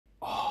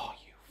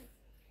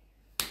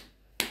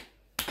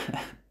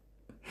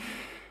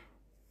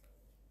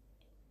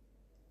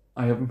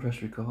I haven't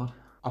pressed record.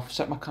 I've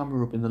set my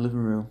camera up in the living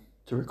room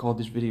to record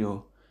this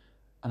video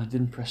and I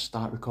didn't press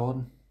start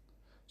recording.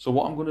 So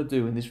what I'm going to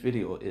do in this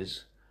video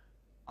is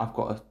I've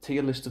got a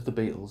tier list of the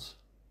Beatles.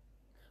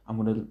 I'm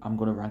going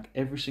to rank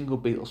every single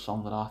Beatles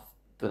song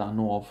that I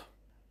know of,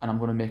 and I'm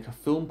going to make a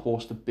film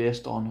poster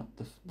based on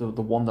the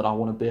one that I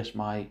want to base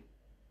my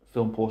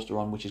film poster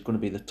on, which is going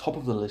to be the top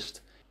of the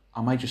list.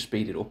 I might just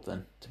speed it up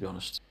then, to be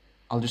honest.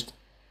 I'll just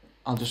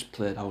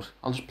play it out.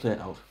 I'll just play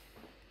it out.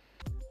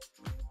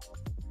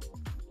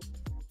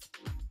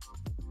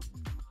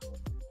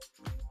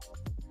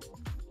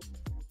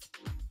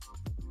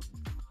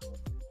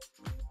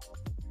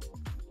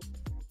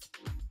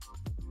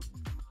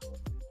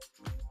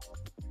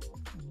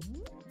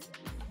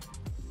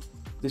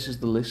 This is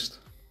the list.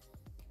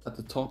 At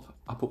the top,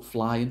 I put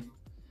Flying,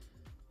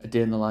 A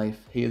Day in the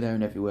Life, Here, There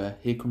and Everywhere,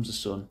 Here Comes the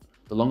Sun,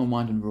 The Long and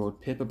Winding Road,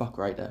 Paperback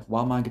Writer,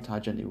 While My Guitar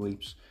Gently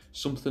Weeps,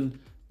 Something,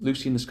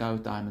 Lucy in the Sky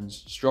with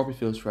Diamonds, Strawberry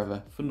Fields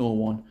Forever, For No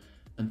One,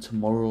 and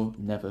Tomorrow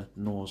Never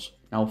Knows.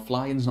 Now,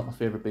 Flying's not my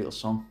favourite Beatles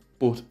song,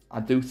 but I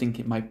do think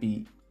it might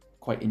be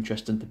quite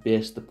interesting to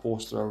base the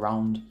poster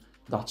around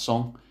that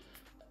song.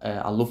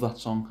 I love that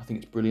song. I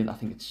think it's brilliant. I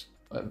think it's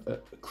a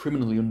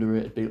criminally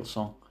underrated Beatles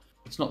song.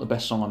 It's not the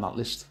best song on that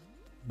list,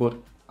 but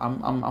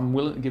I'm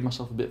willing to give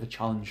myself a bit of a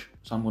challenge.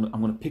 So I'm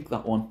gonna pick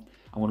that one.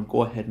 I'm gonna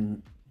go ahead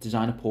and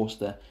design a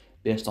poster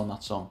based on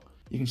that song.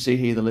 You can see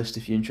here the list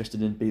if you're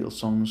interested in Beatles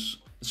songs.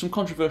 Some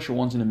controversial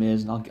ones in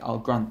Amazing. I'll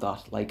grant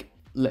that. Like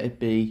Let It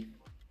Be,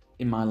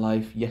 In My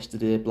Life,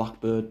 Yesterday,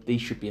 Blackbird.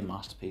 These should be in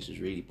masterpieces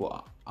really,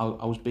 but I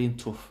was being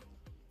tough.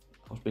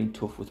 I was being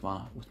tough with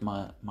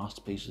my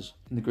masterpieces.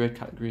 In the great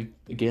category,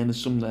 again,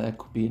 there's some there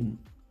could be in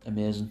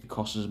Amazing.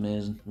 Because is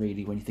amazing,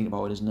 really, when you think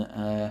about it, isn't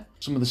it?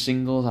 Some of the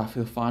singles, I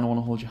Feel Fine, I Want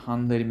to Hold Your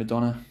Hand, Lady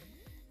Madonna,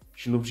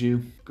 She Loves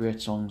You, great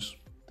songs.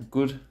 The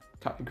good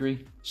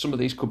category, some of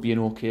these could be an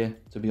okay,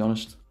 to be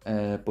honest,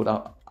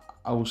 but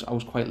I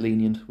was quite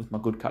lenient with my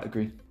good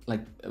category. Like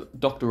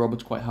Dr.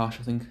 Robert's quite harsh,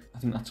 I think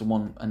that's the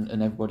one, and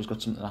Everybody's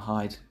Got Something to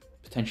Hide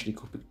potentially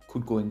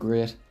could go in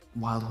great.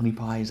 Wild Honey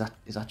Pie,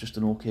 is that just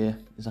an okay?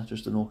 Is that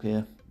just an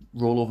okay?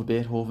 Roll Over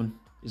Beethoven,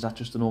 is that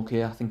just an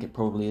okay? I think it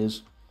probably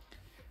is.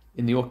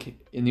 In the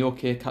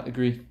okay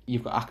category,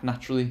 you've got Act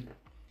Naturally,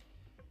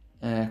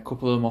 a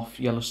couple of them off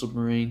Yellow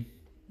Submarine.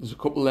 There's a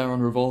couple there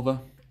on Revolver.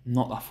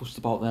 Not that fussed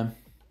about them.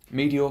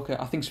 Mediocre,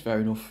 I think's fair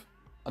enough.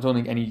 I don't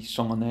think any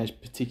song on there is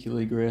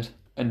particularly great.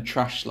 And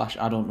Trash /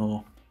 I don't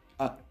know.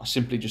 I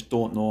simply just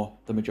don't know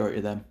the majority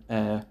of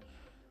them.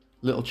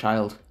 Little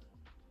Child,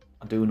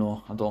 I do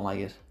know, I don't like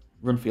it.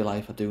 Run for Your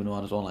Life, I do know,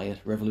 and I don't like it.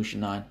 Revolution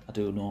 9, I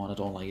do know, and I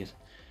don't like it.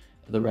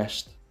 The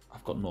rest,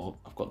 I've got no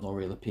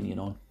real opinion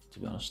on, to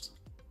be honest.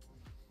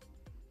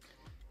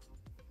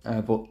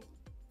 But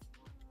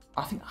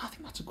I think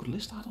that's a good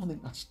list. I don't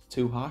think that's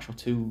too harsh or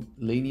too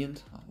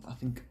lenient. I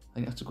think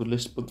that's a good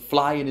list. But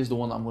Flying is the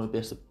one that I'm going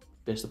to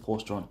base the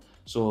poster on.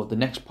 So the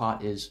next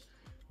part is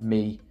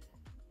me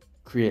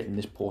creating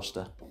this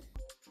poster.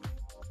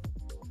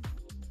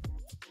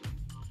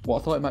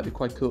 What I thought it might be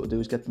quite cool to do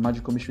is get the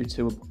Magical Mystery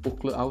Tour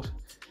booklet out,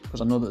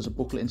 because I know that there's a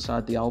booklet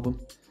inside the album,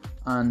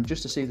 and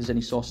just to see if there's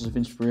any sources of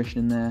inspiration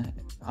in there.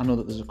 I know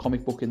that there's a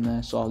comic book in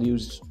there, so I'll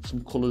use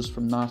some colours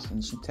from that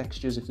and some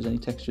textures if there's any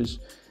textures.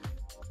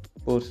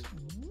 But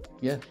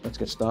yeah, let's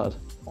get started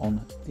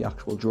on the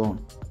actual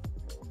drawing.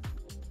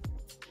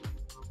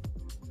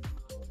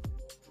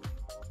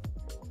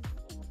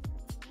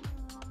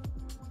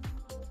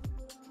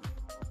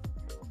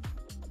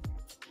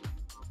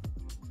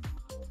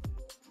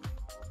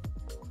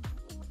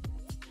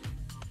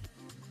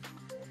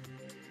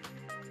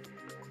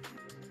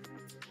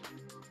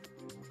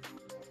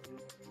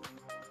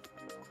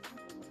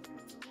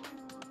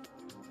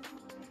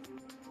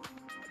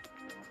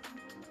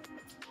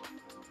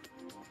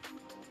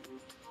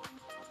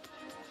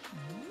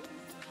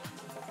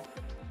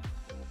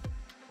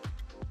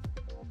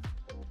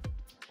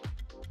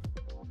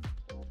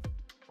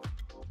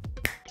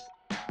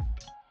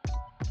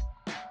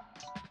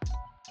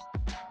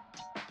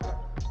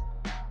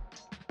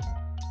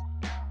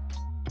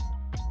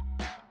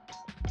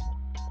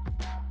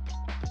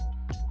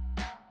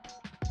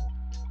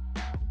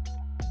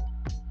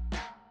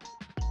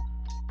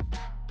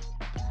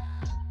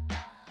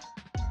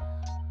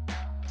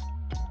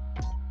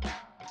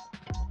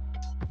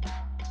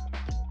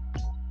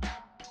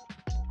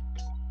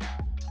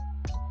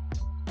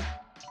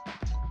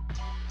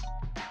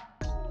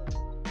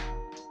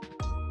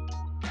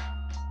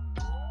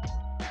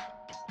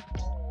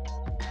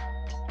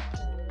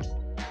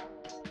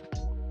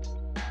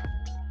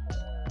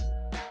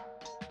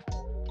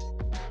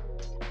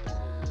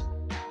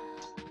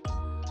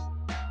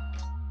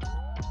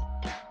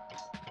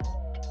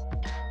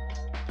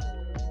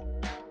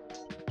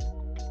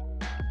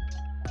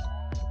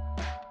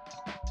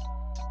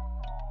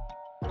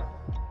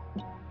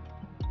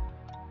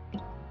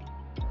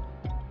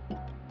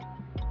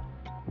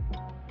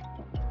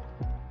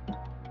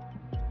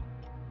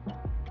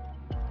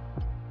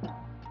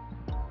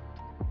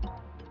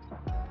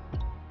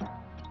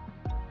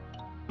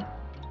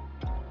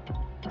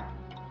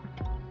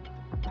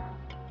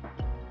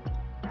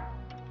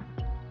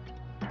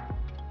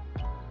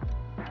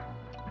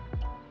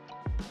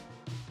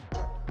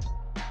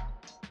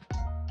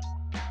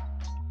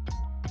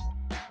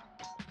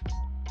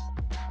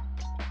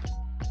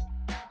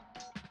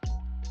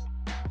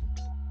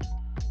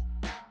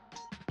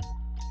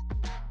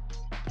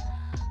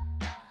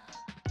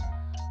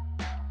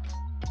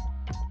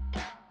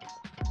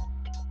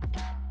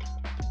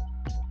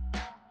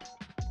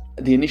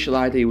 The initial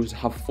idea was to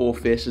have 4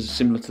 faces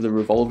similar to the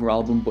Revolver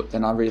album, but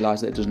then I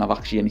realised that it doesn't have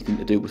actually anything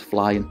to do with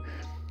flying.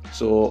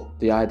 So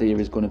the idea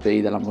is going to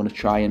be that I'm going to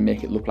try and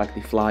make it look like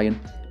they're flying.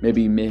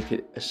 Maybe make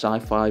it a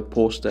sci-fi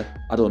poster.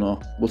 I don't know.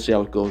 We'll see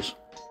how it goes.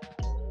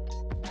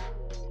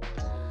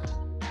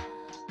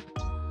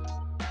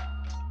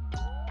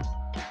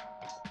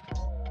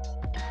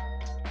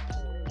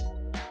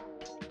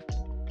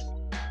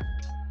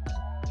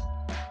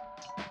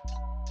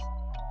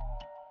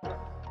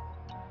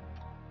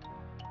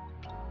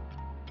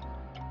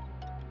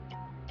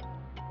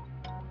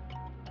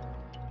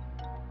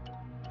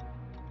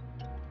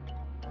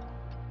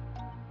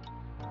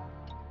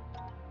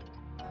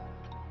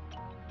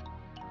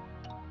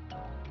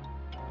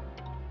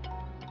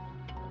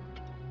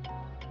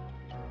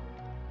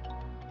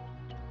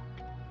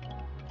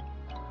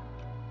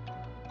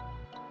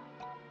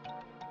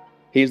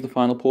 Here's the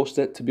final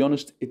poster. To be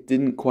honest, it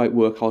didn't quite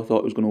work how I thought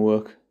it was going to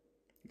work.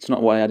 It's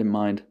not what I had in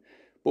mind,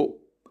 but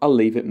I'll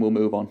leave it and we'll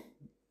move on.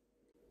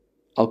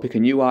 I'll pick a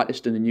new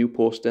artist and a new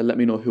poster. Let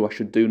me know who I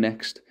should do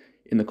next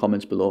in the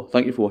comments below.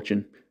 Thank you for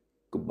watching.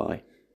 Goodbye.